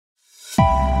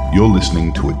You're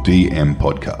listening to a DM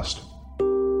podcast.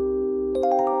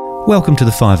 Welcome to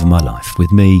The Five of My Life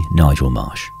with me, Nigel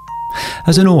Marsh.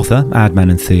 As an author, ad man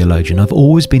and theologian, I've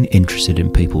always been interested in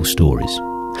people's stories.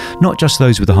 Not just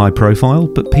those with a high profile,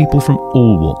 but people from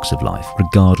all walks of life,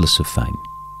 regardless of fame.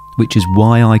 Which is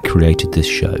why I created this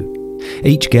show.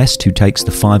 Each guest who takes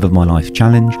the Five of My Life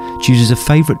challenge chooses a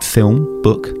favourite film,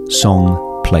 book,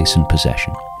 song, place and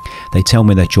possession. They tell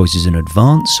me their choices in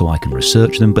advance so I can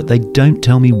research them, but they don't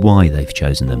tell me why they've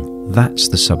chosen them. That's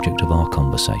the subject of our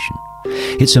conversation.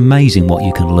 It's amazing what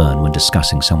you can learn when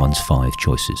discussing someone's 5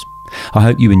 choices. I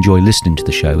hope you enjoy listening to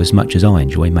the show as much as I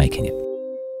enjoy making it.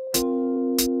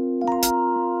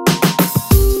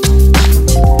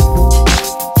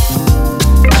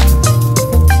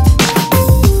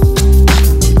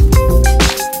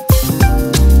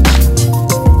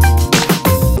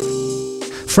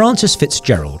 Frances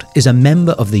Fitzgerald is a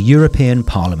member of the European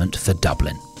Parliament for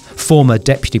Dublin. Former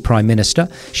Deputy Prime Minister,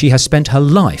 she has spent her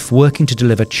life working to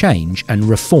deliver change and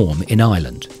reform in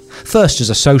Ireland. First as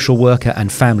a social worker and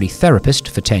family therapist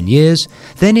for 10 years,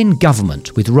 then in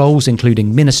government with roles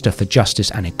including Minister for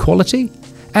Justice and Equality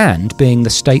and being the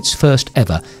state's first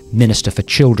ever Minister for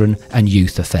Children and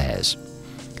Youth Affairs.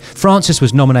 Frances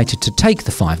was nominated to take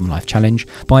the Five of My Life challenge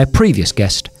by a previous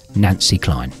guest, Nancy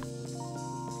Klein.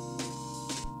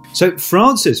 So,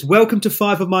 Frances, welcome to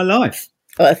Five of My Life.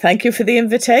 Well, thank you for the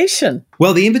invitation.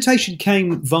 Well, the invitation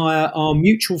came via our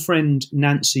mutual friend,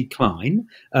 Nancy Klein.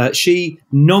 She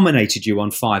nominated you on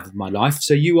Five of My Life.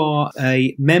 So you are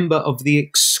a member of the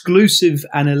exclusive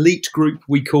and elite group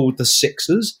we call the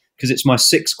Sixers, because it's my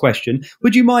 6th question.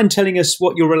 Would you mind telling us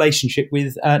what your relationship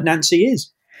with Nancy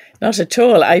is? Not at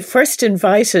all. I first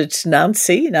invited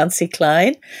Nancy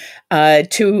Klein,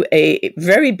 to a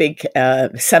very big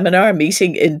seminar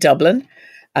meeting in Dublin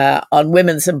on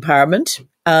women's empowerment.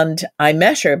 And I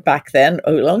met her back then,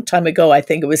 a long time ago, I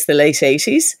think it was the late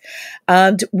 80s.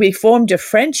 And we formed a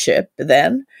friendship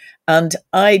then. And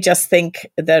I just think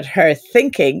that her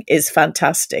thinking is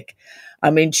fantastic. I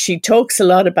mean, she talks a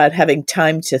lot about having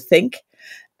time to think.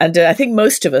 And I think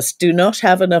most of us do not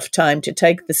have enough time to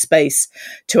take the space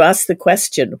to ask the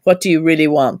question, what do you really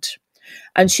want?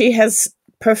 And she has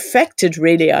perfected,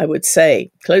 really, I would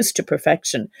say, close to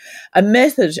perfection, a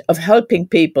method of helping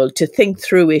people to think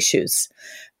through issues,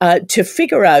 to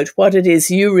figure out what it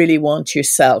is you really want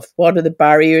yourself. What are the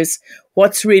barriers?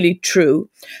 What's really true?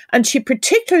 And she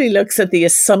particularly looks at the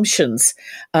assumptions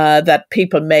that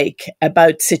people make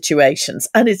about situations.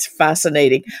 And it's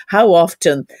fascinating how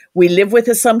often we live with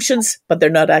assumptions, but they're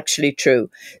not actually true.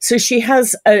 So she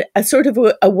has a sort of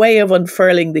a way of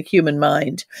unfurling the human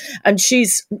mind. And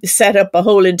she's set up a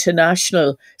whole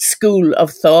international school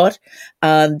of thought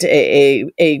and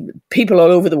people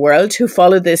all over the world who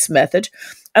follow this method.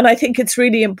 And I think it's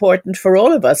really important for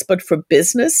all of us, but for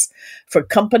business, for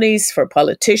companies, for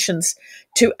politicians,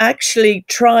 to actually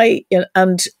try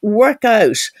and work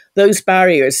out those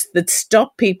barriers that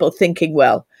stop people thinking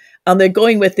well. And they're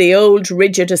going with the old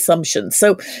rigid assumptions.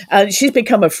 So she's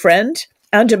become a friend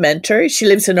and a mentor. She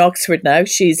lives in Oxford now.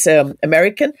 She's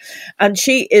American. And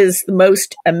she is the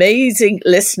most amazing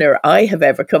listener I have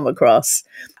ever come across.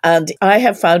 And I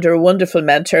have found her a wonderful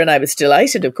mentor. And I was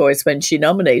delighted, of course, when she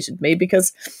nominated me,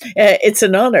 because it's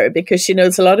an honor, because she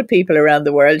knows a lot of people around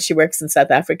the world. She works in South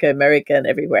Africa, America, and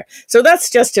everywhere. So that's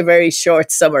just a very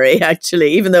short summary,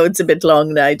 actually, even though it's a bit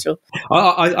long, Nigel.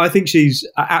 I think she's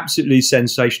absolutely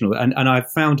sensational. And I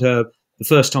found her, the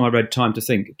first time I read Time to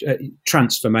Think,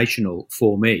 transformational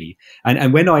for me.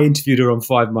 And when I interviewed her on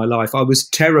Five of My Life, I was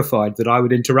terrified that I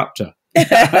would interrupt her.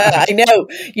 I know.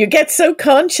 You get so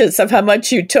conscious of how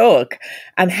much you talk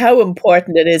and how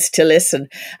important it is to listen.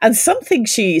 And something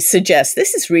she suggests,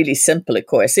 this is really simple, of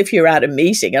course, if you're at a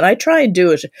meeting, and I try and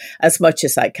do it as much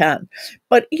as I can.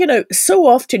 But, so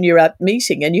often you're at a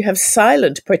meeting and you have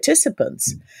silent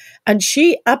participants. And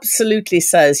she absolutely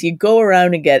says you go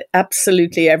around and get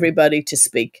absolutely everybody to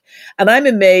speak. And I'm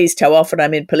amazed how often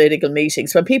I'm in political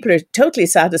meetings when people are totally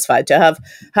satisfied to have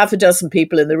half a dozen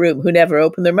people in the room who never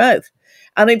open their mouth.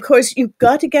 And of course, you've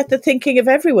got to get the thinking of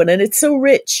everyone. And it's so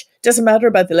rich. Doesn't matter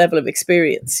about the level of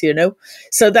experience,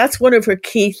 So that's one of her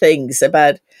key things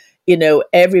about,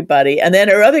 everybody. And then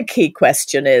her other key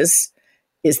question is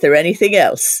there anything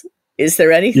else? Is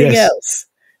there anything else?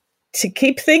 To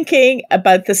keep thinking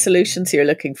about the solutions you're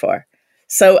looking for.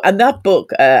 So, and that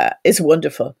book is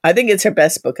wonderful. I think it's her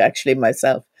best book, actually,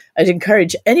 myself. I'd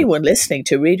encourage anyone listening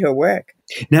to read her work.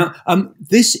 Now,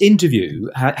 this interview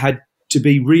had to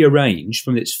be rearranged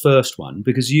from its first one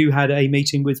because you had a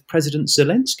meeting with President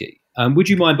Zelensky. Would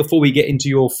you mind, before we get into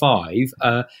your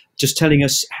 5, just telling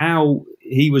us how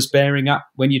he was bearing up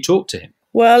when you talked to him?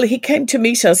 Well, he came to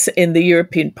meet us in the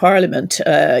European Parliament,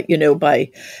 by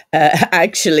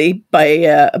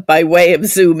by way of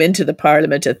Zoom into the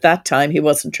Parliament. At that time, he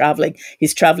wasn't travelling.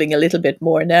 He's travelling a little bit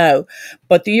more now.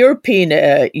 But the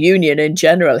European Union in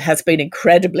general has been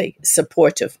incredibly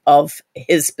supportive of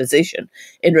his position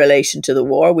in relation to the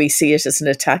war. We see it as an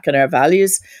attack on our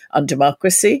values, on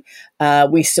democracy.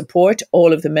 We support,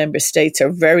 all of the member states are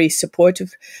very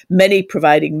supportive, many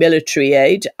providing military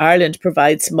aid. Ireland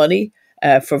provides money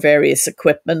for various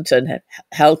equipment and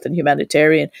health and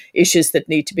humanitarian issues that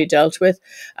need to be dealt with.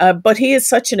 But he is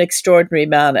such an extraordinary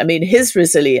man. I mean, his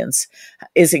resilience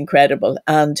is incredible.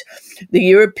 And the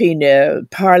European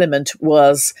Parliament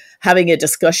was having a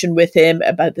discussion with him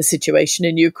about the situation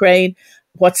in Ukraine,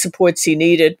 what supports he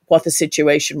needed, what the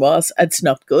situation was. It's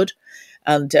not good.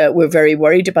 And we're very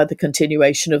worried about the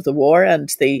continuation of the war and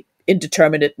the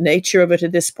indeterminate nature of it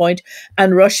at this point,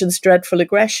 and Russia's dreadful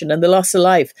aggression and the loss of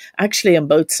life, actually on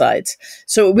both sides.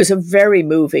 So it was a very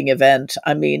moving event.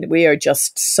 I mean, we are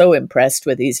just so impressed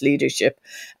with his leadership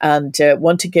and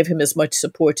want to give him as much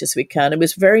support as we can. It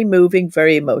was very moving,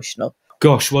 very emotional.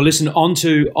 Gosh, well, listen, on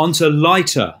to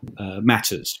lighter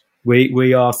matters.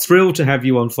 We are thrilled to have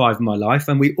you on Five of My Life,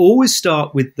 and we always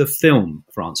start with the film,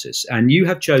 Francis, and you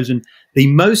have chosen the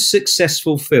most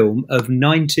successful film of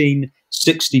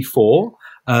 1964,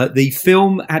 the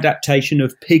film adaptation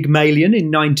of Pygmalion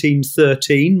in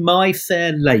 1913, My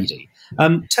Fair Lady.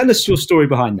 Tell us your story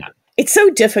behind that. It's so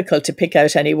difficult to pick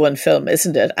out any one film,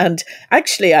 isn't it? And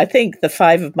actually, I think the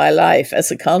Five of My Life as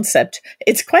a concept,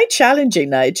 it's quite challenging,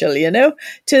 Nigel,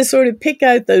 to sort of pick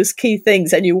out those key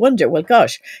things. And you wonder, well,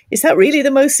 gosh, is that really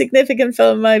the most significant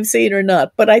film I've seen or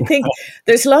not? But I think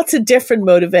there's lots of different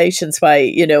motivations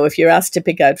why, if you're asked to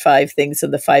pick out 5 things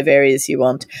in the 5 areas you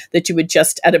want, that you would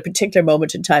just at a particular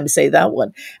moment in time say that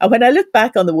one. And when I look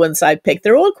back on the ones I picked,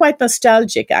 they're all quite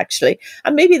nostalgic, actually.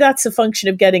 And maybe that's a function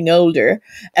of getting older.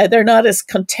 They're not as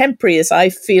contemporary as I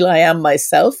feel I am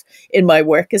myself in my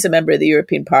work as a member of the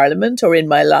European Parliament or in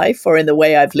my life or in the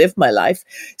way I've lived my life.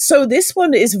 So this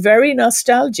one is very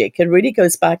nostalgic. It really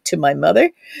goes back to my mother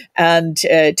and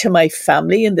to my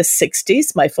family in the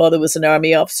 60s. My father was an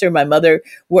army officer. My mother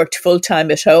worked full-time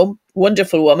at home.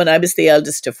 Wonderful woman. I was the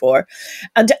eldest of 4.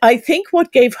 And I think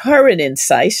what gave her an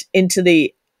insight into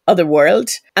the other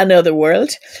world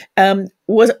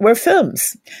were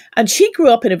films. And she grew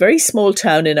up in a very small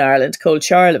town in Ireland called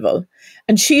Charleville,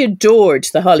 and she adored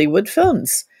the Hollywood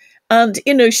films. And,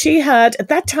 she had, at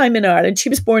that time in Ireland, she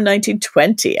was born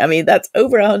 1920. I mean, that's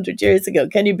over 100 years ago.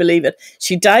 Can you believe it?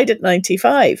 She died at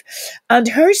 95. And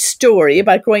her story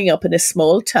about growing up in a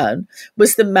small town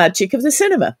was the magic of the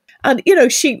cinema. And,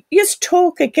 she used to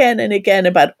talk again and again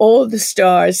about all the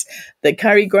stars, the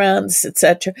Cary Grants,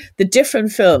 etc., the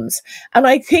different films. And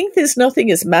I think there's nothing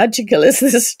as magical as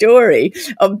the story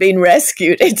of being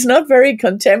rescued. It's not very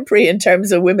contemporary in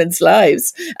terms of women's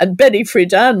lives. And Betty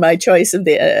Friedan, my choice of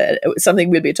the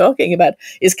something we'll be talking about,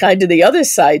 is kind of the other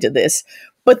side of this.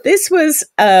 But this was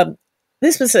an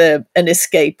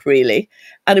escape, really.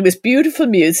 And it was beautiful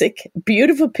music,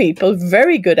 beautiful people,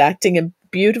 very good acting, and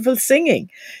beautiful singing.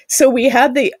 So we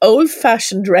had the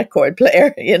old-fashioned record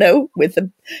player, you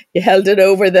held it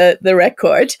over the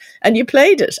record and you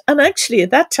played it. And actually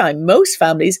at that time, most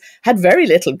families had very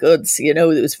little goods, there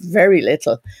was very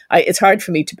little. It's hard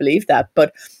for me to believe that,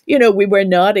 but, we were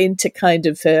not into kind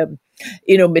of,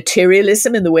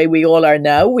 materialism in the way we all are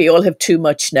now. We all have too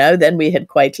much now. Then we had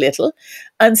quite little.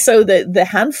 And so the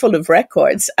handful of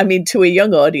records, I mean, to a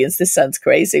young audience, this sounds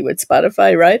crazy with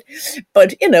Spotify, right?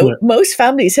 But, most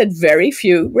families had very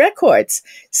few records.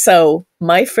 So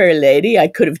My Fair Lady, I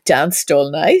could have danced all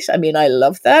night. I mean, I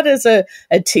loved that as a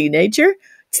teenager.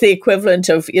 It's the equivalent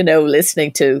of,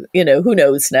 listening to, who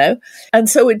knows now. And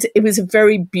so it was a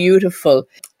very beautiful,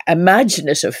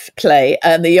 imaginative play.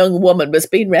 And the young woman was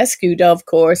being rescued, of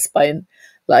course,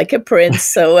 like a prince.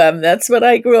 So that's what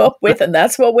I grew up with. And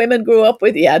that's what women grew up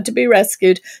with. You had to be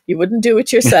rescued. You wouldn't do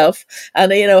it yourself.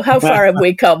 And, how far have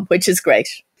we come, which is great.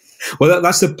 Well,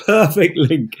 that's the perfect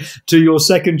link to your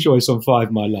second choice on Five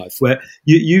of My Life, where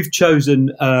you've chosen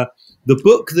the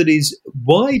book that is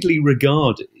widely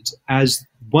regarded as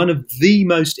one of the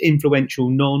most influential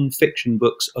non-fiction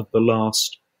books of the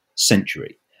last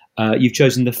century. You've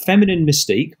chosen The Feminine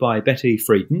Mystique by Betty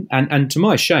Friedan. And to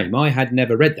my shame, I had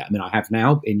never read that. I mean, I have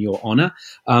now, in your honour.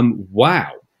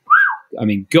 Wow. I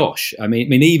mean, gosh. I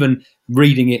mean, even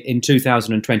reading it in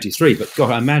 2023, but God,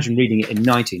 I imagine reading it in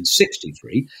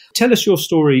 1963. Tell us your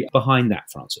story behind that,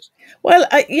 Francis. Well,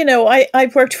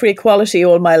 I've worked for equality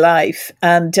all my life,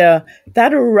 and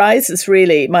that arises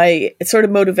really, my sort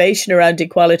of motivation around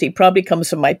equality probably comes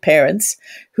from my parents,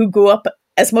 who grew up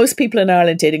as most people in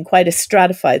Ireland did, in quite a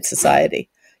stratified society.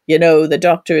 You know, the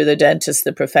doctor, the dentist,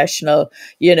 the professional,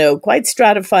 you know, quite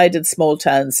stratified in small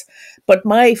towns. But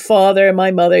my father,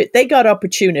 my mother, they got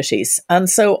opportunities. And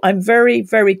so I'm very,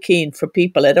 very keen for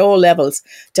people at all levels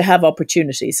to have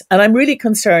opportunities. And I'm really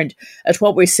concerned at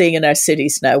what we're seeing in our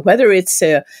cities now, whether it's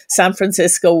San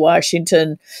Francisco,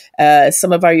 Washington,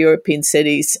 some of our European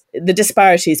cities, the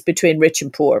disparities between rich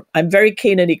and poor. I'm very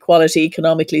keen on equality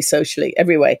economically, socially,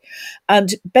 every way.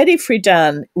 And Betty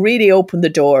Friedan really opened the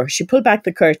door. She pulled back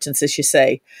the curtains, as you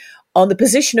say, on the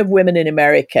position of women in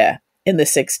America in the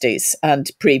 60s and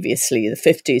previously the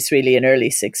 50s, really, and early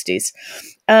 60s.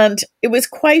 And it was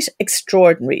quite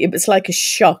extraordinary. It was like a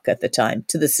shock at the time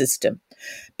to the system,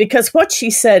 because what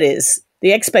she said is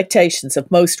the expectations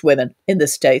of most women in the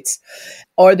States,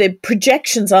 or the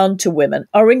projections onto women,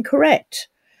 are incorrect.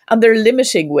 And they're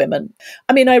limiting women.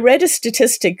 I mean, I read a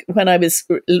statistic when I was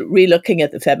re-looking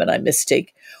at the feminine mystique,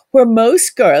 where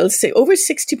most girls, say over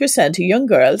 60% of young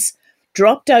girls,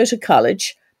 dropped out of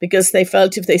college because they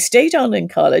felt if they stayed on in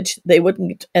college, they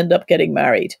wouldn't end up getting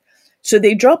married. So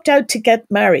they dropped out to get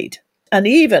married. And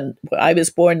even, I was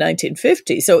born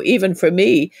 1950, so even for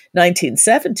me,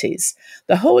 1970s,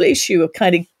 the whole issue of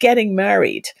kind of getting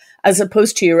married as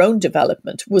opposed to your own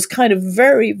development was kind of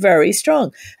very, very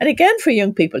strong. And again, for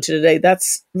young people today,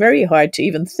 that's very hard to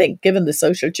even think, given the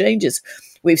social changes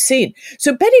we've seen.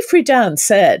 So Betty Friedan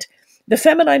said, the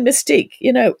feminine mystique,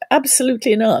 you know,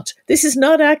 absolutely not. This is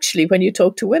not actually when you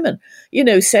talk to women, you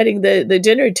know, setting the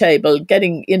dinner table,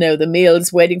 getting, you know, the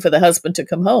meals, waiting for the husband to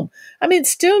come home. I mean,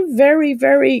 still very,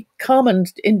 very common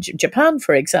in Japan,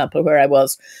 for example, where I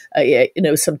was, you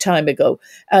know, some time ago.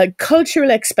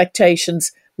 Cultural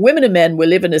expectations. Women and men will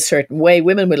live in a certain way.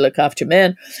 Women will look after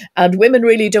men, and women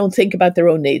really don't think about their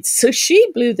own needs. So she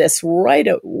blew this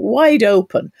wide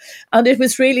open. And it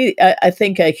was really, I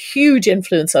think, a huge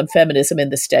influence on feminism in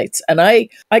the States. And I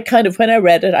kind of, when I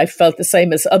read it, I felt the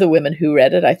same as other women who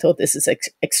read it. I thought this is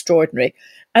extraordinary.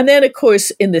 And then, of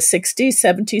course, in the 60s,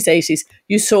 70s, 80s,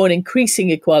 you saw an increasing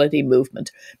equality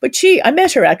movement. But I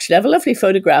met her actually. I have a lovely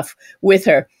photograph with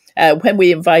her when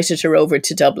we invited her over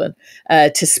to Dublin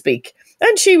to speak.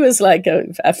 And she was like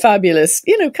a fabulous,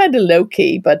 you know, kind of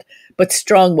low-key, but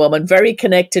strong woman, very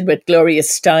connected with Gloria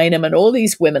Steinem and all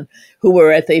these women who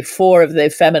were at the fore of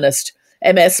the feminist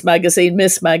MS magazine,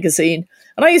 Miss magazine.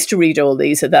 And I used to read all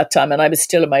these at that time, and I was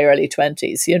still in my early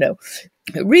 20s, you know.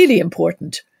 Really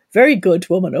important. Very good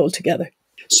woman altogether.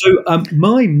 So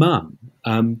my mum,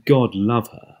 God love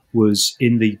her, was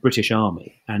in the British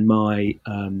Army, and my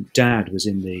dad was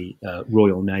in the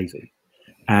Royal Navy.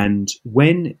 And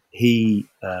when he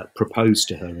proposed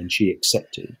to her and she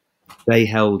accepted, they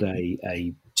held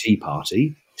a tea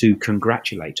party to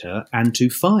congratulate her and to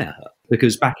fire her.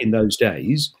 Because back in those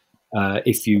days,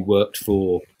 if you worked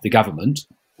for the government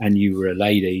and you were a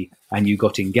lady and you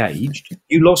got engaged,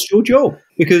 you lost your job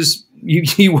because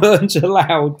you weren't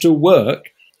allowed to work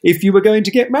if you were going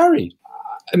to get married.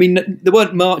 I mean, there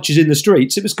weren't marches in the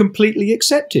streets. It was completely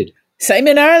accepted. Same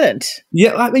in Ireland.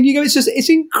 Yeah, I mean, you go. It's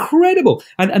incredible.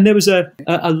 And there was a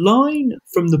line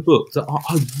from the book that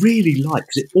I really like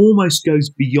because it almost goes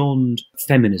beyond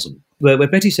feminism, where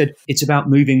Betty said it's about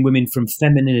moving women from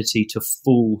femininity to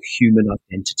full human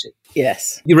identity.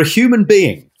 Yes, you're a human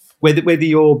being, whether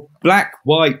you're black,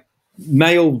 white,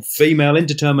 male, female,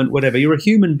 indeterminate, whatever. You're a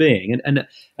human being,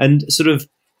 and sort of.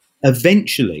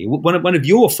 Eventually, one of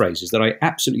your phrases that I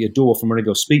absolutely adore from one of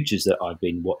your speeches that I've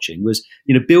been watching was,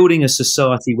 you know, building a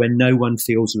society where no one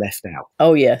feels left out.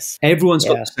 Oh, yes. Everyone's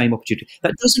got the same opportunity.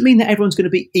 That doesn't mean that everyone's going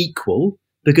to be equal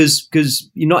because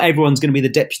not everyone's going to be the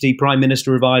deputy prime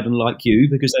minister of Ireland like you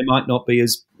because they might not be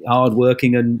as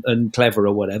hardworking and clever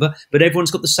or whatever, but everyone's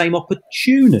got the same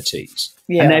opportunities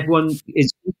and everyone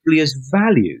is equally as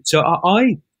valued. So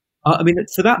I mean,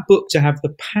 for that book to have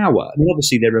the power, I mean,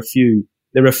 obviously there are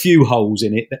a few holes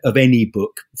in it of any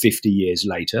book 50 years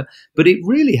later, but it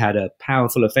really had a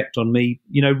powerful effect on me,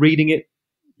 you know, reading it,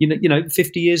 you know,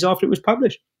 50 years after it was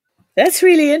published. That's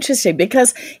really interesting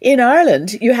because in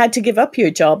Ireland, you had to give up your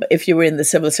job if you were in the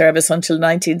civil service until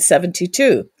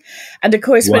 1972. And of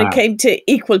course, when it came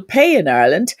to equal pay in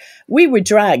Ireland, we were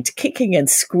dragged kicking and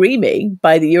screaming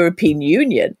by the European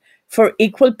Union for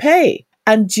equal pay.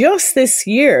 And just this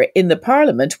year in the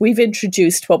Parliament, we've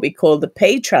introduced what we call the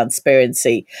Pay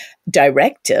Transparency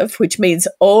Directive, which means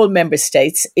all member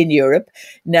states in Europe,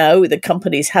 now the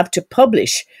companies have to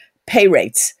publish pay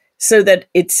rates so that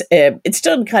it's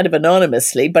done kind of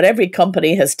anonymously, but every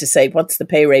company has to say what's the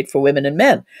pay rate for women and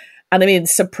men. And I mean,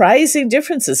 surprising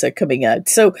differences are coming out.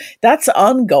 So that's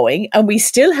ongoing. And we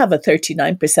still have a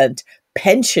 39%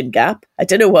 pension gap. I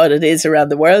don't know what it is around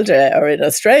the world or in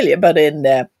Australia, but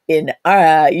in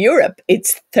Europe,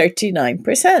 it's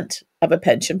 39% of a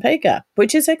pension pay gap,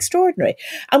 which is extraordinary.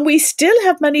 And we still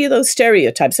have many of those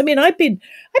stereotypes. I mean, I've been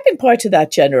part of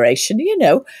that generation, you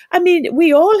know. I mean,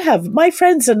 we all have, my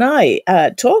friends and I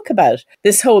talk about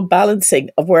this whole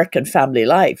balancing of work and family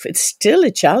life. It's still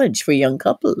a challenge for young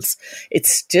couples.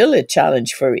 It's still a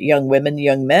challenge for young women,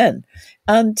 young men.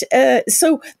 And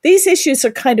so these issues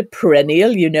are kind of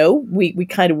perennial, you know, we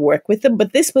kind of work with them.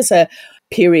 But this was a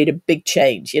period of big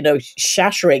change, you know,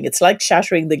 shattering. It's like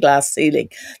shattering the glass ceiling.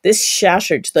 This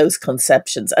shattered those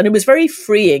conceptions. And it was very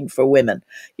freeing for women.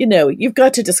 You know, you've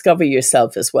got to discover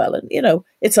yourself as well. And, you know,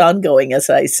 it's ongoing, as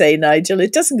I say, Nigel.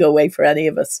 It doesn't go away for any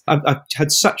of us. I've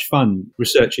had such fun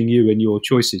researching you and your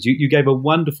choices. You gave a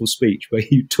wonderful speech where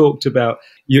you talked about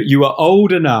you are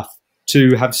old enough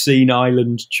to have seen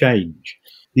Ireland change.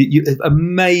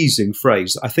 Amazing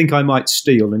phrase. I think I might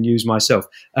steal and use myself.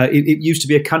 It used to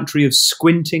be a country of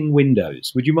squinting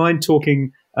windows. Would you mind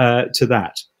talking to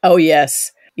that? Oh,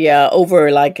 yes. Yeah,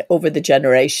 over the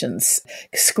generations.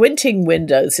 Squinting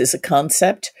windows is a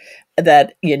concept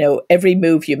that, you know, every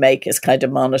move you make is kind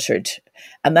of monitored.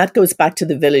 And that goes back to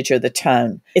the village or the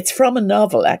town. It's from a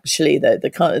novel, actually,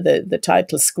 the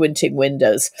title Squinting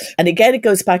Windows. And again, it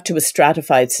goes back to a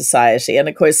stratified society. And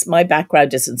of course, my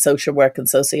background is in social work and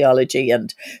sociology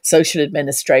and social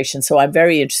administration. So I'm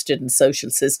very interested in social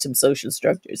systems, social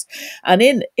structures. And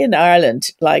in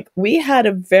Ireland, like, we had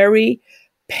a very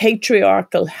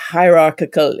patriarchal,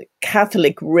 hierarchical,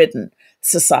 Catholic-ridden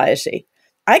society.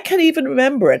 I can't even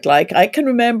remember it. Like, I can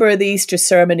remember the Easter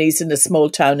ceremonies in a small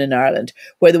town in Ireland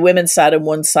where the women sat on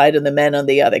one side and the men on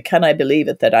the other. Can I believe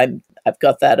it that I've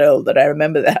got that old, that I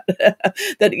remember that,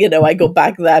 that, you know, I go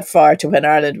back that far to when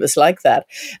Ireland was like that.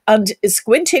 And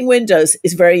squinting windows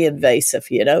is very invasive,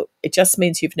 you know. It just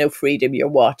means you've no freedom, you're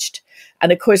watched.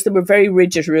 And of course, there were very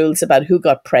rigid rules about who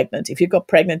got pregnant. If you got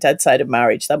pregnant outside of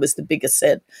marriage, that was the biggest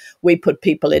sin. We put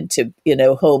people into, you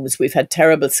know, homes. We've had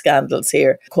terrible scandals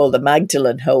here called the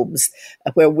Magdalene homes,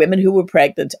 where women who were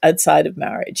pregnant outside of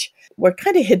marriage were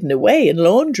kind of hidden away in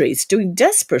laundries doing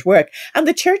desperate work. And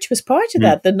the church was part of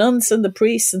that, the nuns and the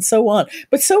priests and so on.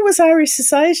 But so was Irish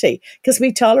society, because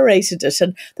we tolerated it.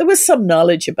 And there was some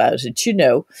knowledge about it, you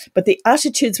know, but the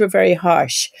attitudes were very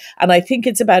harsh. And I think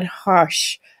it's about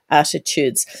harsh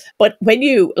attitudes. But when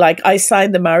I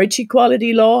signed the marriage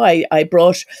equality law, I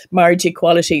brought marriage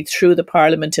equality through the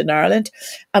Parliament in Ireland.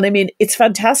 And I mean, it's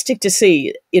fantastic to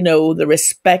see, you know, the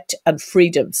respect and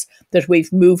freedoms that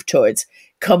we've moved towards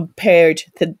compared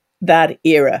to that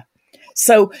era.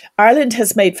 So Ireland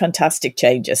has made fantastic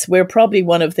changes. We're probably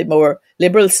one of the more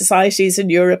liberal societies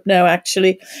in Europe now,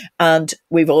 actually. And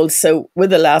we're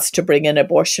the last to bring in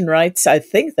abortion rights. I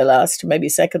think the last, maybe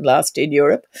second last in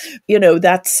Europe. You know,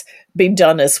 that's been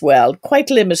done as well.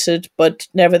 Quite limited, but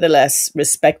nevertheless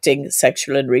respecting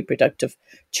sexual and reproductive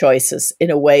choices in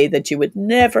a way that you would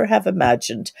never have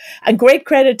imagined. And great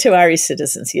credit to Irish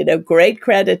citizens, you know, great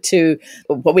credit to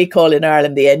what we call in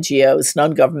Ireland the NGOs,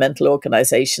 non-governmental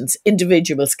organisations,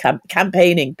 individuals,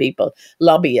 campaigning people,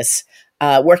 lobbyists,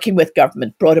 working with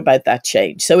government brought about that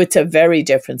change. So it's a very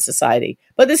different society.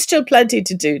 But there's still plenty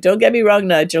to do. Don't get me wrong,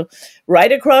 Nigel.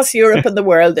 Right across Europe and the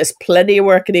world, there's plenty of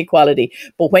work and equality.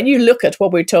 But when you look at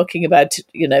what we're talking about,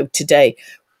 you know, today,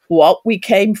 what we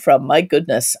came from, my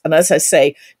goodness. And as I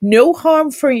say, no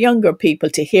harm for younger people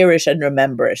to hear it and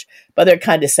remember it. But they're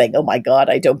kind of saying, oh my God,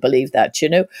 I don't believe that, you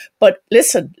know. But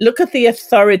listen, look at the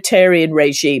authoritarian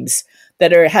regimes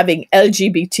that are having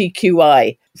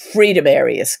LGBTQI freedom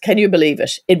areas. Can you believe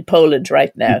it? In Poland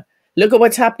right now. Look at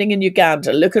what's happening in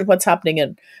Uganda. Look at what's happening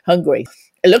in Hungary.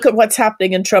 Look at what's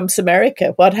happening in Trump's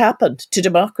America. What happened to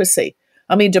democracy?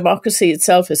 I mean, democracy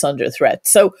itself is under threat.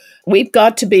 So we've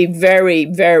got to be very,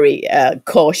 very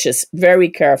cautious, very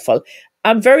careful,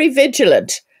 and very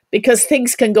vigilant, because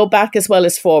things can go back as well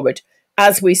as forward,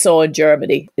 as we saw in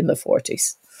Germany in the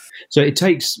 40s. So it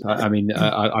takes, I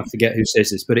forget who says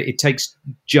this, but it takes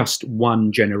just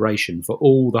one generation for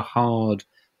all the hard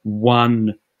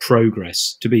won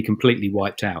progress to be completely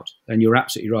wiped out. And you're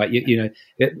absolutely right.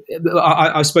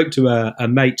 I spoke to a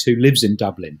mate who lives in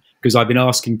Dublin, because I've been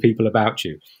asking people about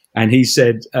you. And he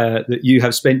said that you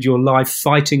have spent your life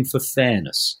fighting for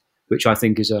fairness, which I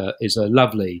think is a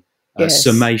lovely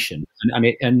summation,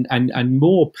 and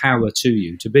more power to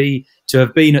you to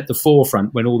have been at the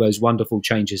forefront when all those wonderful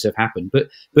changes have happened.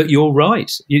 But you're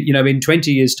right. You know, in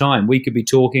 20 years' time, we could be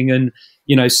talking, and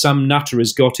you know, some nutter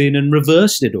has got in and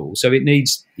reversed it all. So it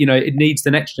needs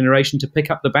the next generation to pick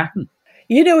up the baton.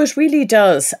 You know, it really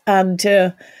does. And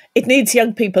It needs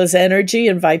young people's energy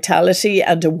and vitality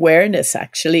and awareness,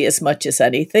 actually, as much as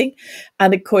anything.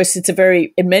 And of course, it's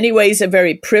in many ways, a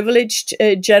very privileged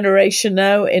generation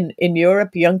now in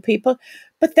Europe, young people.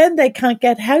 But then they can't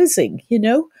get housing,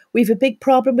 We have a big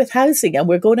problem with housing, and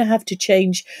we're going to have to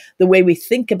change the way we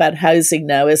think about housing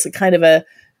now as a kind of a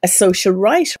social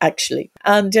right, actually.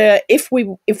 And if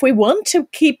we want to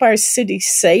keep our cities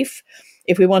safe,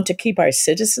 if we want to keep our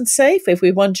citizens safe, if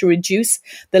we want to reduce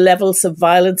the levels of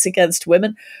violence against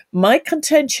women, my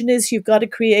contention is you've got to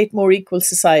create more equal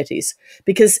societies.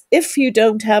 Because if you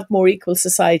don't have more equal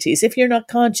societies, if you're not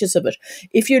conscious of it,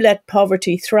 if you let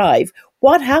poverty thrive,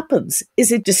 what happens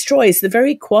is it destroys the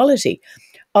very quality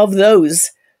of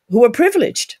those who are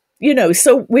privileged.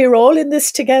 So we're all in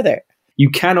this together. You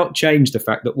cannot change the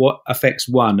fact that what affects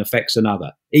one affects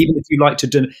another. Even if you like to,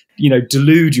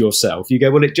 delude yourself, you go,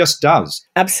 well, it just does.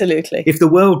 Absolutely. If the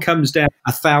world comes down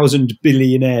 1,000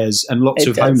 billionaires and lots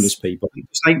of homeless people, it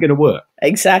just ain't going to work.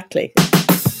 Exactly.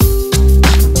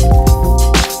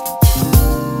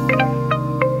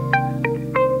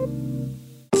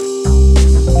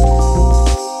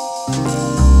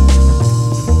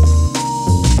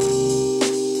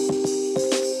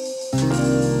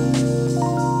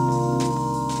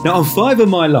 Now, on Five of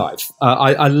My Life,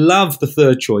 I love the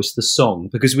third choice, the song,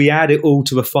 because we add it all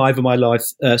to a Five of My Life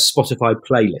Spotify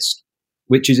playlist,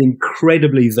 which is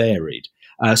incredibly varied.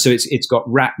 So it's got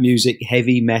rap music,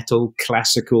 heavy metal,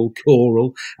 classical,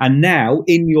 choral. And now,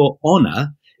 in your honour,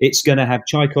 it's going to have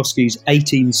Tchaikovsky's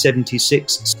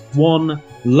 1876 Swan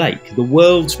Lake, the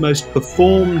world's most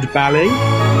performed ballet.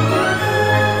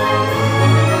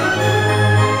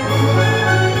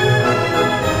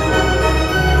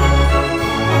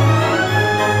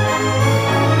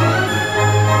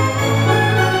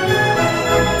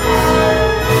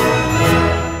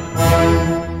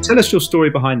 Tell us your story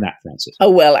behind that, Frances. Oh,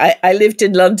 well, I lived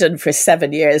in London for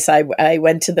 7 years. I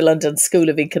went to the London School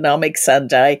of Economics, and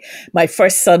my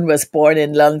first son was born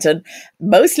in London.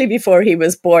 Mostly before he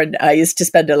was born, I used to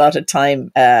spend a lot of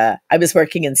time. I was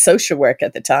working in social work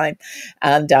at the time,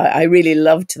 and I really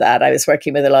loved that. I was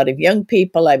working with a lot of young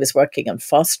people. I was working on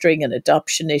fostering and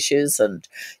adoption issues and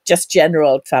just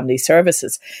general family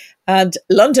services. And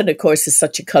London, of course, is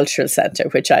such a cultural centre,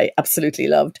 which I absolutely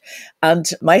loved. And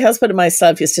my husband and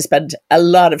myself used to spend a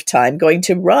lot of time going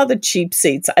to rather cheap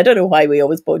seats. I don't know why we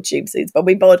always bought cheap seats, but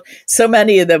we bought so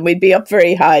many of them. We'd be up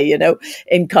very high,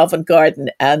 in Covent Garden.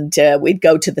 And we'd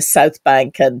go to the South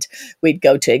Bank, and we'd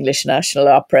go to English National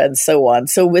Opera and so on.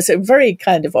 So it was a very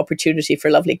kind of opportunity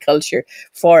for lovely culture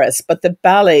for us. But the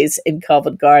ballets in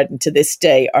Covent Garden to this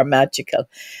day are magical.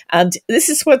 And this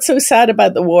is what's so sad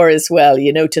about the war as well,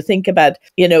 to think about,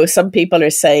 some people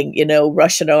are saying,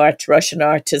 Russian art, Russian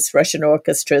artists, Russian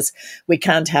orchestras, we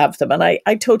can't have them. And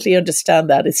I totally understand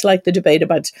that. It's like the debate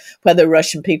about whether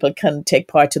Russian people can take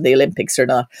part in the Olympics or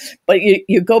not. But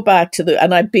you go back to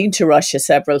and I've been to Russia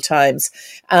several times.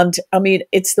 And I mean,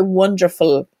 it's the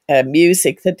wonderful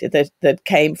music that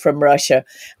came from Russia,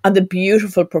 and the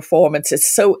beautiful performance is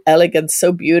so elegant,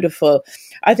 so beautiful.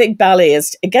 I think ballet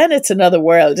is, again, it's another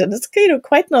world, and it's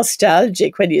quite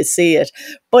nostalgic when you see it,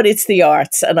 but it's the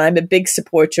arts, and I'm a big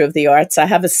supporter of the arts. I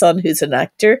have a son who's an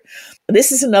actor.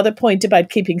 This is another point about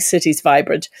keeping cities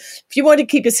vibrant. If you want to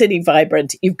keep a city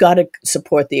vibrant, you've got to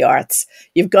support the arts.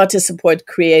 You've got to support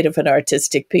creative and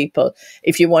artistic people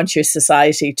if you want your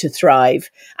society to thrive.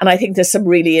 And I think there's some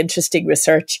really interesting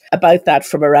research about that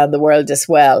from around the world as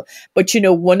well. But,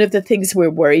 one of the things we're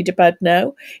worried about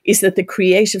now is that the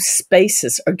creative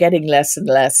spaces are getting less and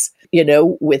less.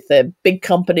 With the big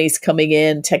companies coming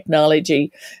in,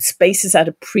 technology, spaces at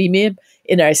a premium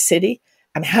in our city.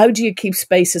 And how do you keep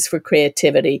spaces for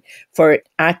creativity, for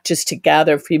actors to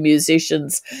gather, for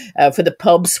musicians, for the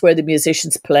pubs where the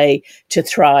musicians play to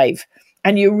thrive?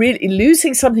 And you're really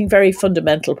losing something very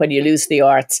fundamental when you lose the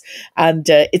arts. And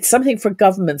it's something for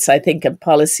governments, I think, and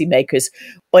policymakers.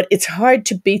 But it's hard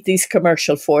to beat these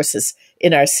commercial forces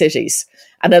in our cities.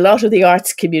 And a lot of the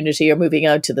arts community are moving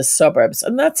out to the suburbs,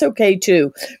 and that's okay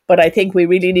too. But I think we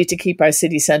really need to keep our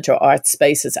city centre art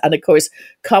spaces. And of course,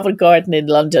 Covent Garden in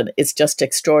London is just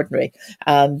extraordinary,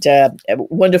 and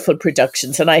wonderful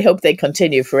productions. And I hope they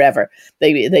continue forever.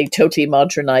 They totally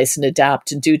modernise and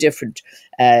adapt and do different,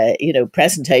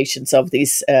 presentations of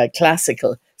these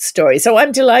classical stories. So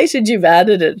I'm delighted you've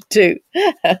added it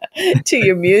to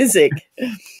your music.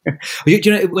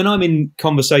 When I'm in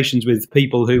conversations with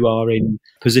people who are in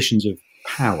positions of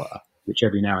power, which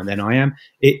every now and then I am,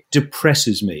 it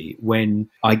depresses me when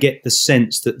I get the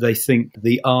sense that they think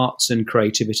the arts and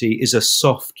creativity is a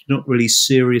soft, not really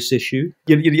serious issue.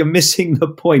 You're missing the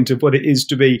point of what it is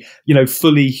to be,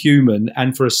 fully human,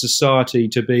 and for a society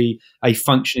to be a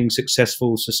functioning,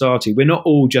 successful society. We're not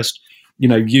all just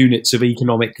units of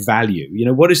economic value.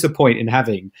 What is the point in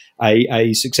having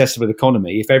a successful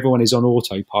economy if everyone is on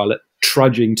autopilot,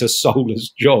 trudging to soulless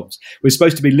jobs? We're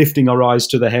supposed to be lifting our eyes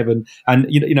to the heaven, and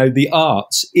the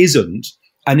arts isn't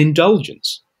an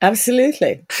indulgence.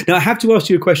 Absolutely. Now, I have to ask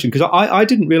you a question, because I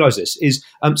didn't realise this. Is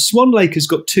Swan Lake has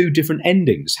got two different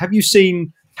endings. Have you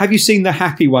seen the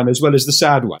happy one as well as the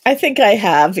sad one? I think I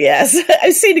have, yes.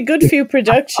 I've seen a good few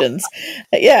productions.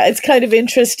 Yeah, it's kind of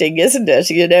interesting, isn't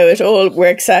it? It all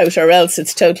works out, or else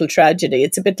it's total tragedy.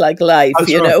 It's a bit like life,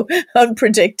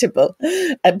 unpredictable.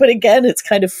 But again, it's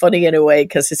kind of funny in a way,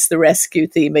 because it's the rescue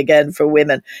theme again for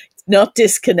women. Not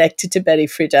disconnected to Betty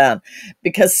Friedan,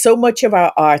 because so much of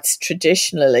our arts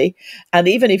traditionally, and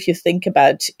even if you think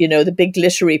about, the big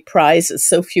literary prizes,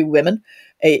 so few women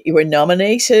were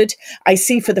nominated. I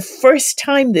see for the first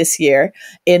time this year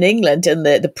in England in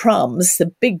the proms, the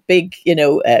big,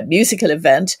 musical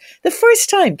event, the first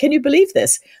time, can you believe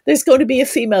this? There's going to be a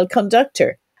female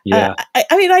conductor. Yeah.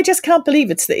 I just can't believe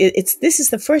this is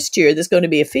the first year there's going to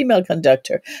be a female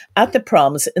conductor at the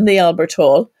proms in the Albert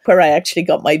Hall, where I actually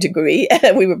got my degree.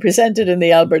 We were presented in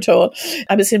the Albert Hall.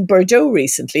 I was in Bordeaux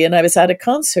recently, and I was at a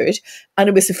concert, and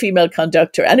it was a female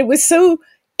conductor, and it was so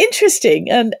interesting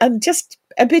and just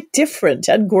a bit different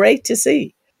and great to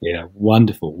see. Yeah,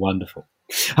 wonderful, wonderful.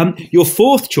 Your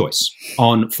fourth choice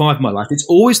on Five My Life, it's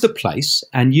always the place,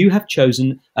 and you have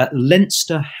chosen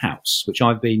Leinster House, which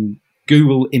I've been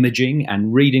Google imaging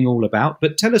and reading all about.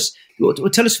 But tell us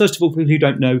first of all, for people who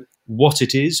don't know, what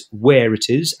it is, where it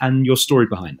is, and your story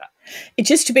behind that. It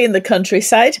used to be in the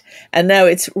countryside, and now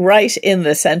it's right in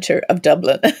the centre of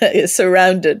Dublin. It's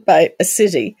surrounded by a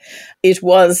city. It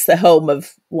was the home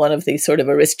of one of the sort of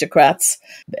aristocrats,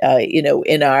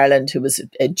 in Ireland, who was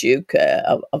a Duke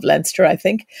of Leinster, I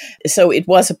think. So it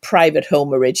was a private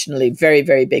home originally, very,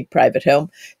 very big private home.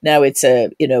 Now it's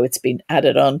it's been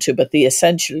added on to, but the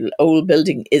essential old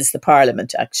building is the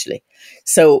Parliament, actually.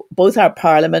 So both our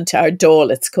Parliament, our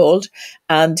Dáil it's called,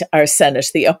 and our Senate,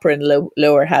 the upper and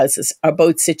lower houses, are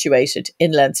both situated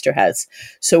in Leinster House.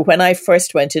 So when I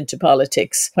first went into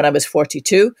politics, when I was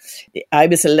 42, I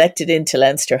was elected into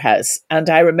Leinster House. And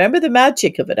I remember the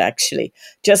magic of it, actually.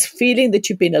 Just feeling that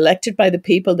you've been elected by the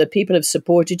people, that people have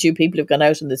supported you, people have gone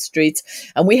out in the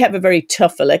streets. And we have a very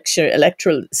tough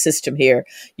electoral system here.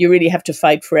 You really have to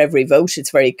fight for every vote.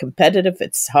 It's very competitive.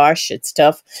 It's harsh. It's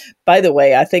tough. By the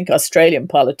way, I think Australian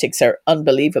politics are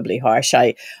unbelievably harsh.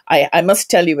 I must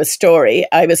tell you a story.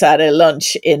 I was at a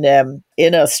lunch in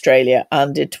Australia,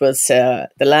 and it was the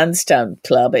Lansdowne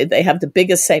Club. They have the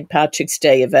biggest St. Patrick's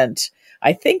Day event,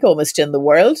 I think, almost in the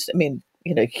world. I mean,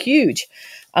 huge.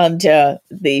 And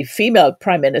the female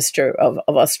Prime Minister of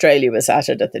Australia was at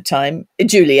it at the time,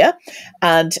 Julia,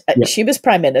 and she was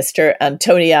Prime Minister, and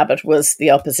Tony Abbott was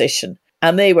the opposition.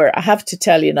 And they were, I have to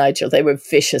tell you, Nigel, they were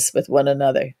vicious with one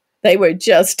another. They were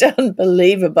just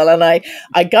unbelievable. And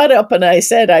I got up and I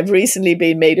said, I've recently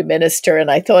been made a minister,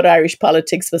 and I thought Irish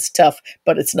politics was tough,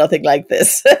 but it's nothing like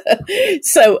this.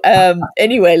 So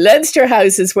anyway, Leinster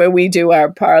House is where we do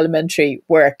our parliamentary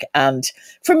work. And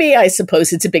for me, I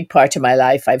suppose it's a big part of my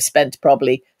life. I've spent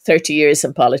probably 30 years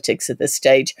in politics at this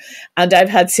stage. And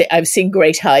I've seen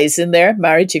great highs in there,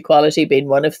 marriage equality being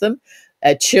one of them.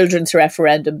 A children's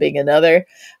referendum being another.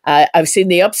 I've seen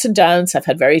the ups and downs. I've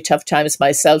had very tough times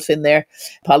myself in there.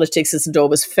 Politics isn't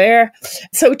always fair.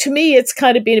 So to me, it's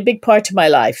kind of been a big part of my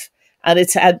life. And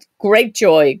it's had great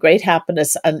joy, great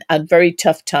happiness, and very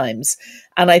tough times.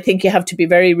 And I think you have to be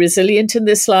very resilient in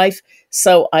this life.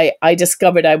 So I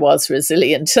discovered I was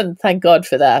resilient, and thank God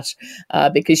for that,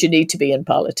 because you need to be in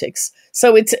politics.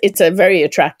 So it's a very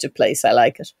attractive place. I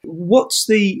like it. What's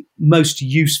the most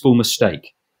useful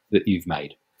mistake that you've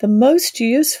made? The most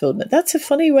useful, that's a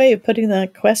funny way of putting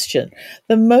that question.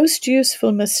 The most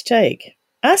useful mistake.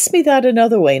 Ask me that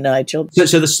another way, Nigel.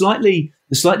 So the slightly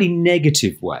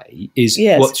negative way is,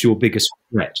 yes, what's your biggest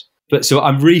regret? But so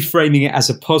I'm reframing it as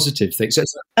a positive thing. So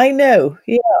I know,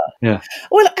 yeah.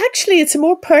 Well, actually, it's a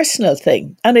more personal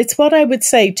thing, and it's what I would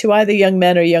say to either young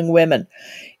men or young women.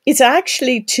 It's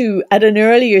actually to, at an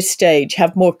earlier stage,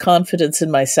 have more confidence in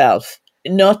myself,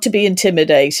 not to be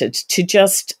intimidated, to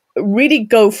just really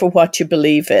go for what you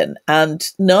believe in, and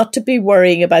not to be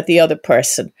worrying about the other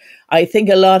person. I think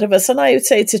a lot of us, and I would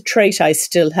say it's a trait I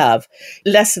still have,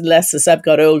 less and less as I've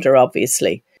got older,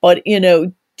 obviously. But,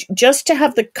 just to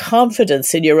have the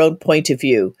confidence in your own point of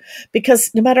view,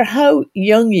 because no matter how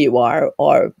young you are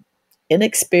or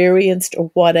inexperienced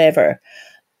or whatever,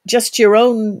 just your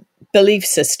own belief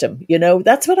system,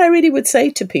 that's what I really would say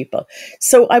to people.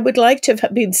 So I would like to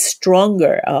have been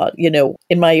stronger,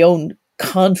 in my own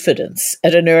confidence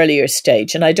at an earlier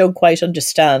stage. And I don't quite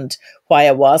understand why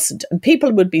I wasn't. And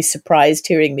people would be surprised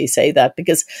hearing me say that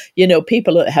because,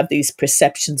 people have these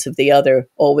perceptions of the other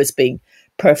always being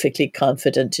perfectly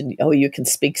confident and, you can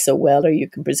speak so well or you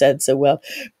can present so well.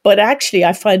 But actually,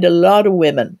 I find a lot of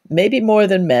women, maybe more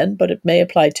than men, but it may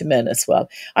apply to men as well.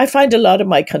 I find a lot of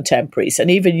my contemporaries and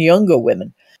even younger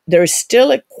women, there's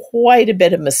still quite a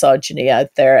bit of misogyny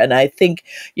out there. And I think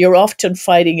you're often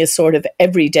fighting a sort of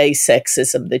everyday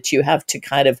sexism that you have to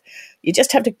you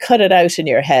just have to cut it out in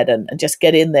your head and just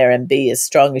get in there and be as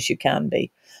strong as you can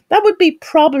be. That would be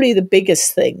probably the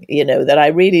biggest thing, that I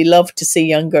really love to see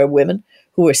younger women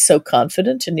who are so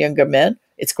confident and younger men.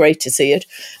 It's great to see it.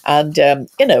 And,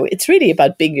 it's really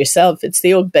about being yourself. It's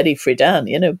the old Betty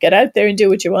Friedan, get out there and do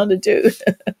what you want to do.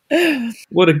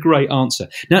 What a great answer.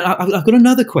 Now, I've got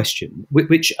another question,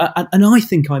 which and I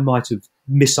think I might have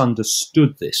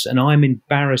misunderstood this, and I'm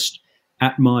embarrassed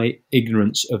at my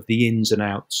ignorance of the ins and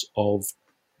outs of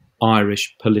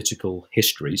Irish political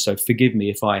history. So forgive me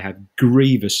if I have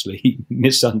grievously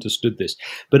misunderstood this.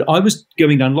 But I was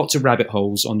going down lots of rabbit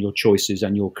holes on your choices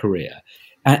and your career.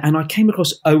 And I came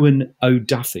across Owen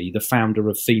O'Duffy, the founder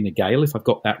of Fine Gael, if I've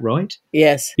got that right.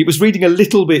 Yes. It was reading a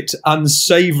little bit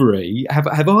unsavoury. Have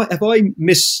I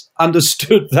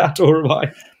misunderstood that, or have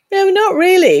I? No, not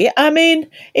really. I mean,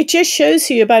 it just shows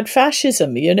you about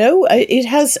fascism, It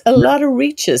has a lot of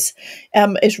reaches.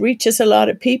 It reaches a lot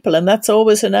of people, and that's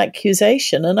always an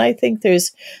accusation. And I think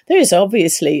there's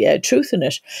obviously truth in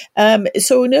it.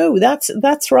 So no,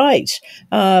 that's right.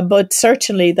 But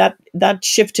certainly that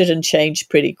shifted and changed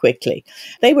pretty quickly.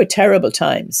 They were terrible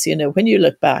times, when you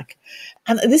look back.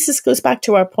 And this goes back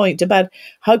to our point about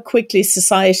how quickly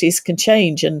societies can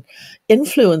change and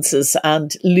influences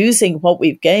and losing what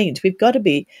we've gained. We've got to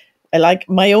be, like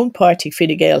my own party,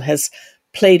 Fine Gael, has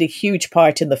played a huge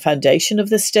part in the foundation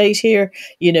of the state here,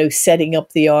 setting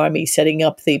up the army, setting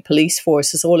up the police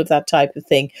forces, all of that type of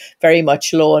thing, very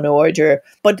much law and order.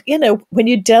 But, when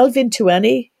you delve into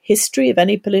any history of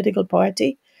any political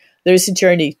party, there's a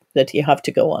journey that you have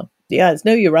to go on. Yeah,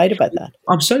 no, you're right about that.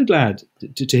 I'm so glad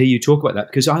to hear you talk about that,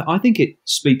 because I think it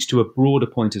speaks to a broader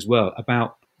point as well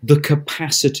about the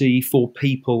capacity for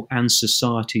people and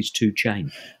societies to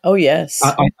change. Oh, yes.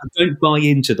 I don't buy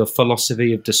into the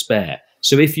philosophy of despair.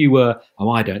 So if you were,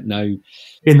 I don't know,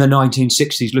 in the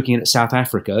 1960s looking at South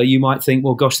Africa, you might think,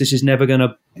 well, gosh, this is never going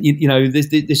to,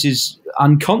 this is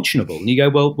unconscionable. And you go,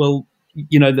 well,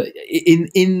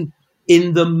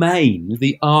 in the main,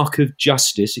 the arc of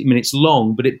justice, it's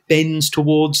long, but it bends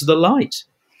towards the light.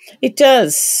 It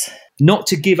does. Not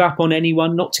to give up on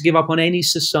anyone, not to give up on any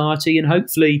society. And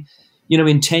hopefully,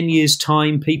 in 10 years'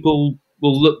 time, people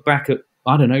will look back at,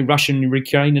 Russia and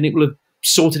Ukraine, and it will have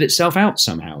sorted itself out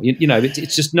somehow.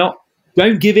 It's just not,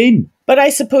 don't give in. But I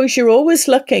suppose you're always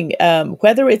looking,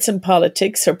 whether it's in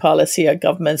politics or policy or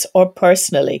governments or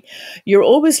personally, you're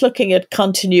always looking at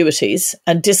continuities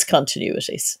and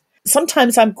discontinuities.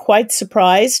 Sometimes I'm quite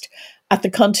surprised at the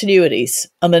continuities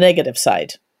on the negative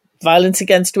side. Violence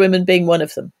against women being one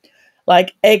of them.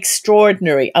 Like,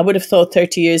 extraordinary. I would have thought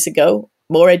 30 years ago,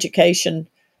 more education,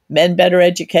 men better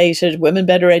educated, women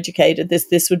better educated,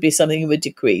 this would be something that would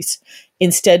decrease.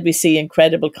 Instead, we see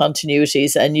incredible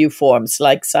continuities and new forms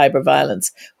like cyber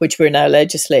violence, which we're now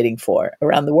legislating for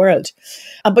around the world.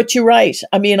 But you're right.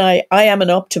 I am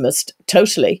an optimist,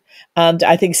 totally. And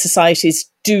I think societies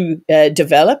do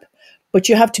develop. But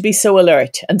you have to be so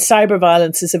alert. And cyber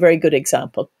violence is a very good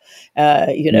example.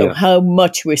 How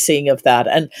much we're seeing of that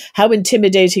and how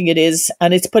intimidating it is.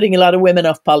 And it's putting a lot of women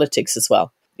off politics as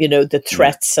well. The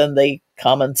threats and the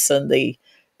comments and the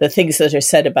things that are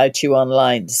said about you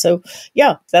online. So,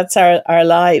 yeah, that's our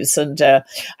lives. And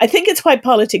I think it's why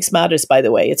politics matters, by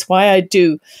the way. It's why I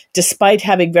do, despite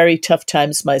having very tough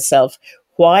times myself,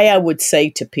 why I would say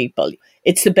to people,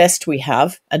 it's the best we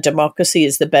have, and democracy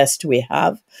is the best we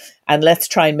have, and let's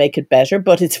try and make it better,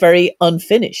 but it's very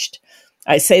unfinished.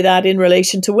 I say that in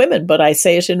relation to women, but I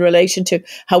say it in relation to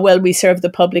how well we serve the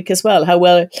public as well, how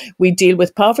well we deal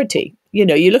with poverty.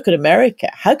 You look at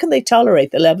America, how can they tolerate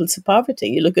the levels of poverty?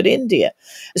 You look at India.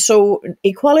 So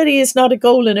equality is not a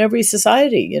goal in every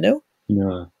society,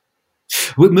 No.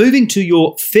 We're moving to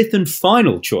your fifth and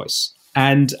final choice.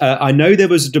 And I know there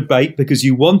was a debate because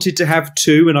you wanted to have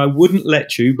two and I wouldn't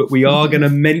let you, but we are going to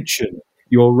mention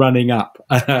your running up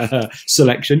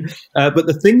selection. But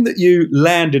the thing that you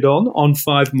landed on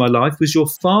Five of My Life was your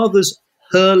father's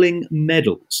hurling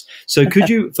medals. So could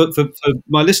you, for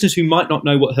my listeners who might not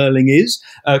know what hurling is,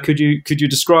 could you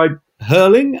describe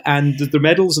hurling and the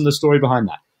medals and the story behind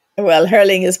that? Well,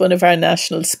 hurling is one of our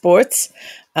national sports.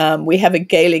 We have a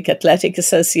Gaelic Athletic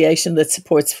Association that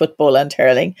supports football and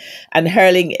hurling. And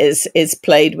hurling is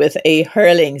played with a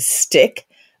hurling stick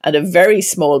and a very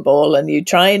small ball, and you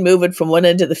try and move it from one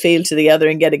end of the field to the other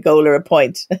and get a goal or a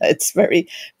point. It's very,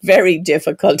 very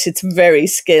difficult. It's very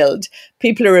skilled.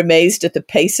 People are amazed at the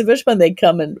pace of it when they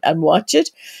come and watch it.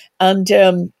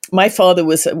 And my father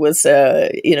was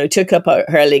took up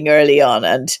hurling early on,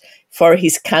 and for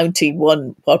his county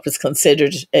won what was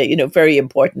considered, very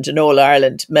important, an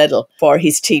All-Ireland medal for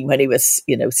his team when he was,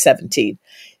 17.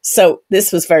 So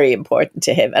this was very important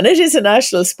to him. And it is a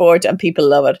national sport and people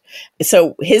love it.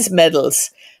 So his medals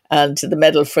and the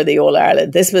medal for the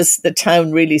All-Ireland, this was the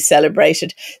town really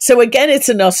celebrated. So again, it's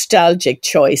a nostalgic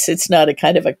choice. It's not a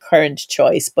kind of a current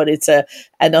choice, but it's a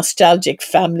nostalgic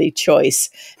family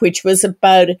choice, which was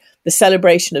about the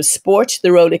celebration of sport,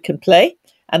 the role it can play.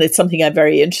 And it's something I'm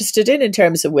very interested in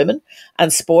terms of women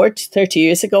and sport. 30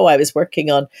 years ago, I was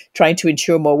working on trying to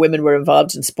ensure more women were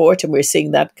involved in sport. And we're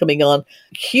seeing that coming on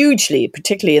hugely,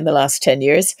 particularly in the last 10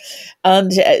 years.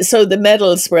 And so the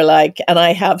medals were like, and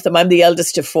I have them. I'm the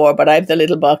eldest of four, but I have the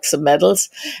little box of medals.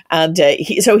 And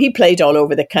he played all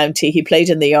over the county. He played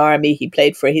in the army. He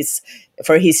played for his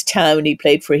town, he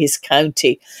played for his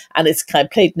county, and it's kind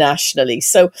of played nationally.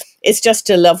 So it's just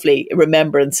a lovely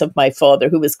remembrance of my father,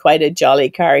 who was quite a jolly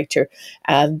character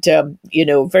and,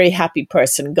 very happy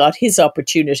person, got his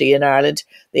opportunity in Ireland,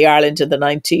 the Ireland of the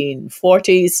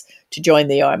 1940s, to join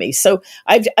the army. So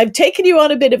I've taken you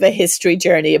on a bit of a history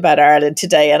journey about Ireland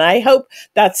today, and I hope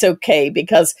that's okay,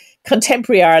 because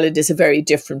contemporary Ireland is a very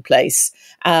different place.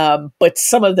 But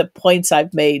some of the points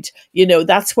I've made,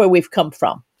 that's where we've come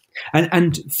from.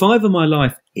 And Five of My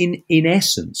Life, in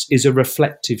essence, is a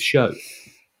reflective show.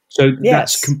 So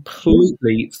that's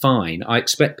completely fine. I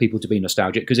expect people to be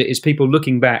nostalgic because it is people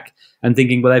looking back and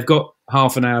thinking, well, they've got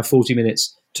half an hour, 40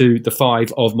 minutes to the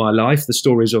Five of My Life, the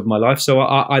stories of my life. So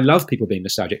I love people being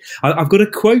nostalgic. I've got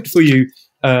a quote for you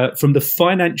from the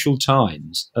Financial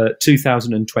Times,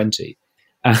 2020.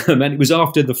 And it was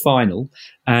after the final.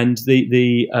 And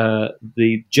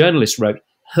the journalist wrote,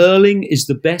 "Hurling is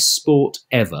the best sport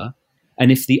ever,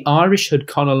 and if the Irish had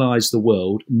colonised the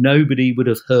world, nobody would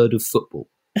have heard of football."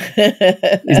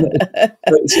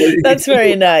 That's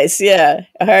very nice. Yeah,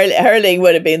 hurling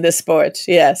would have been the sport.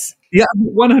 Yes. Yeah,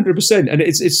 100%. And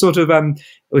it's sort of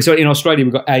so in Australia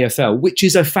we've got AFL, which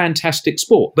is a fantastic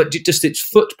sport, but just its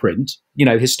footprint,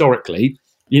 historically.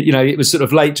 It was sort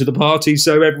of late to the party,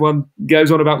 so everyone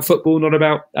goes on about football, not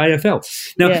about AFL.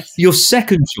 Now, Your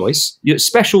second choice, your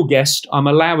special guest, I'm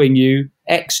allowing you,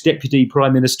 ex-Deputy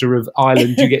Prime Minister of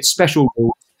Ireland, you get special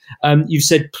rules. You've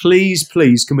said,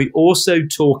 please, can we also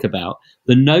talk about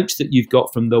the note that you've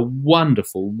got from the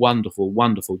wonderful, wonderful,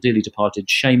 wonderful, dearly departed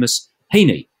Seamus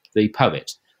Heaney, the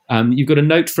poet. You've got a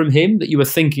note from him that you were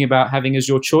thinking about having as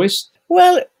your choice?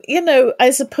 Well, I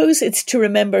suppose it's to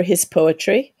remember his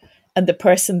poetry and the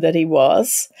person that he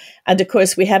was. And of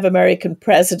course, we have American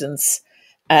presidents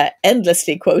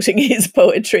endlessly quoting his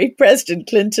poetry, President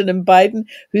Clinton and Biden,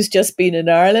 who's just been in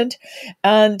Ireland.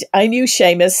 And I knew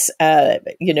Seamus,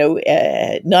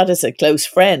 not as a close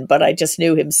friend, but I just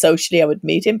knew him socially. I would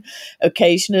meet him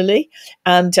occasionally.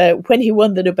 And when he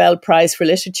won the Nobel Prize for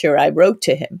Literature, I wrote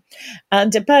to him.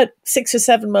 And about 6 or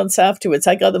 7 months afterwards,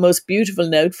 I got the most beautiful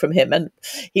note from him. And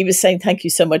he was saying, thank you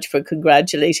so much for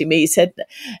congratulating me. He said,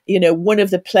 one of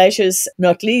the pleasures,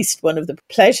 not least one of the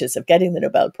pleasures of getting the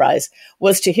Nobel Prize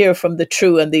was to hear from the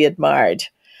true and the admired.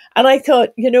 And I thought,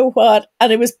 you know what?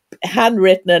 And it was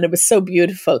handwritten and it was so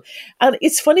beautiful. And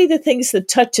it's funny, the things that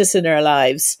touch us in our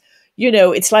lives.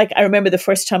 It's like, I remember the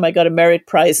first time I got a merit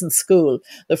prize in school,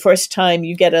 the first time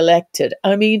you get elected.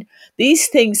 I mean, these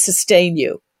things sustain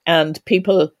you, and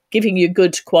people giving you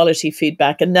good quality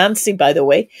feedback. And Nancy, by the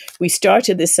way, we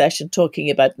started this session talking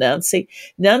about Nancy.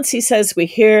 Nancy says we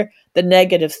hear the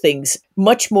negative things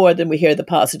much more than we hear the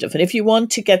positive. And if you want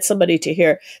to get somebody to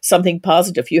hear something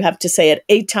positive, you have to say it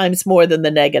 8 times more than the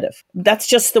negative. That's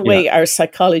just the way our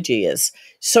psychology is.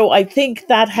 So I think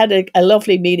that had a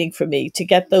lovely meaning for me, to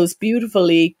get those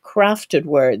beautifully crafted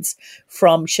words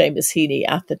from Seamus Heaney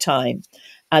at the time.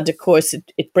 And of course,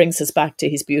 it brings us back to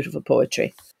his beautiful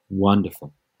poetry.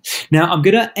 Wonderful. Now, I'm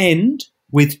going to end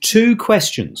with 2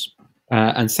 questions.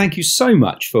 And thank you so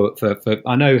much for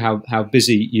I know how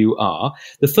busy you are.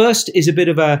 The first is a bit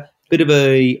of a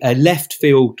left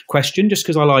field question, just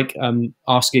because I like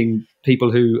asking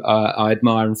people who I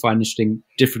admire and find interesting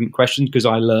different questions because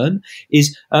I learn,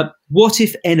 is what,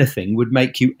 if anything, would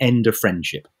make you end a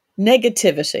friendship?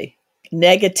 Negativity.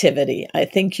 I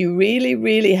think you really,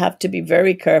 really have to be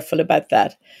very careful about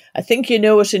that. I think you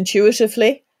know it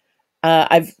intuitively.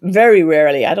 I've very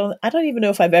rarely, I don't even know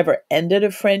if I've ever ended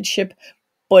a friendship,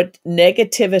 but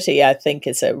negativity, I think,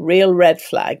 is a real red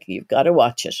flag. You've got to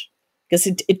watch it because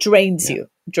it drains you.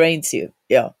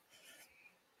 Yeah.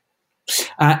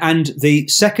 And the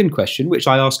second question, which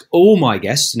I ask all my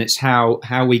guests, and it's how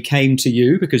we came to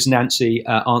you, because Nancy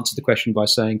answered the question by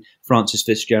saying Frances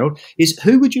Fitzgerald, is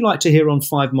who would you like to hear on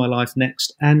Five of My Life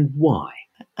next and why?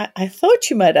 I thought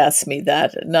you might ask me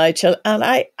that, Nigel. And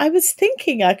I was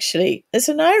thinking, actually, there's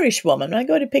an Irish woman. I'm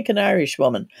going to pick an Irish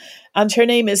woman. And her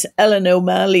name is Ellen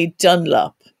O'Malley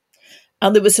Dunlop.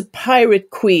 And there was a pirate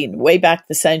queen way back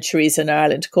the centuries in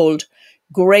Ireland called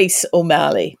Grace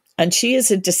O'Malley. And she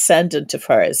is a descendant of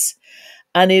hers.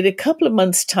 And in a couple of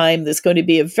months' time, there's going to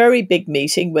be a very big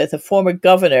meeting with a former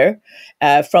governor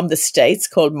from the States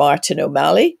called Martin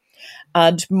O'Malley.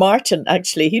 And Martin,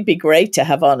 actually, he'd be great to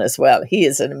have on as well. He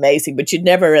is an amazing, but you'd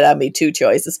never allow me two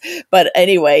choices. But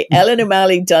anyway, Ellen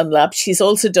O'Malley Dunlop, she's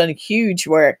also done huge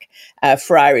work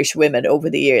for Irish women over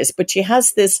the years. But she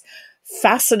has this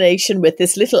fascination with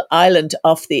this little island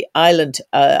off the island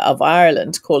of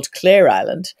Ireland called Clare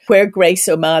Island, where Grace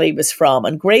O'Malley was from.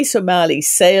 And Grace O'Malley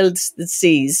sailed the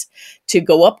seas to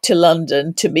go up to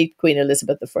London to meet Queen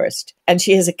Elizabeth I. And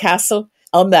she has a castle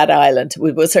on that island.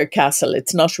 It was her castle.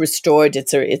 It's not restored.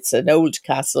 It's an old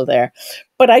castle there.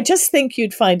 But I just think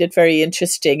you'd find it very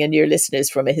interesting, and your listeners,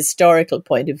 from a historical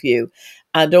point of view.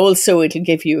 And also it'll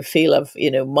give you a feel of,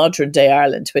 modern day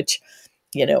Ireland, which,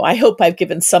 I hope I've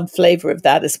given some flavour of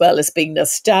that as well as being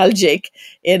nostalgic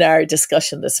in our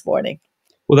discussion this morning.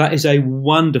 Well, that is a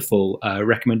wonderful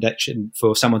recommendation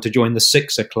for someone to join the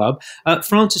Sixer Club.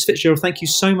 Frances Fitzgerald, thank you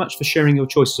so much for sharing your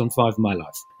choices on Five of My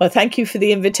Life. Well, thank you for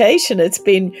the invitation. It's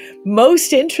been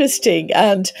most interesting,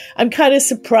 and I'm kind of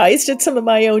surprised at some of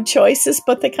my own choices,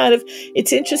 but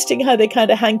it's interesting how they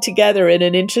kind of hang together in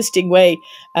an interesting way,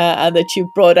 and that you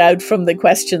brought out from the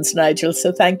questions, Nigel.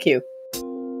 So thank you.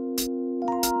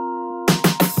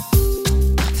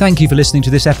 Thank you for listening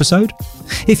to this episode.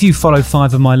 If you follow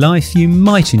Five of My Life, you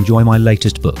might enjoy my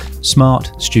latest book,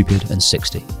 Smart, Stupid and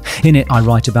 60. In it, I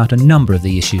write about a number of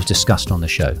the issues discussed on the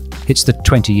show. It's the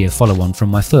 20-year follow-on from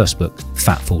my first book,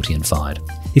 Fat, 40 and Fired.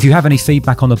 If you have any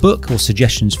feedback on the book or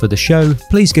suggestions for the show,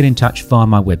 please get in touch via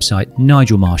my website,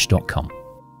 nigelmarsh.com.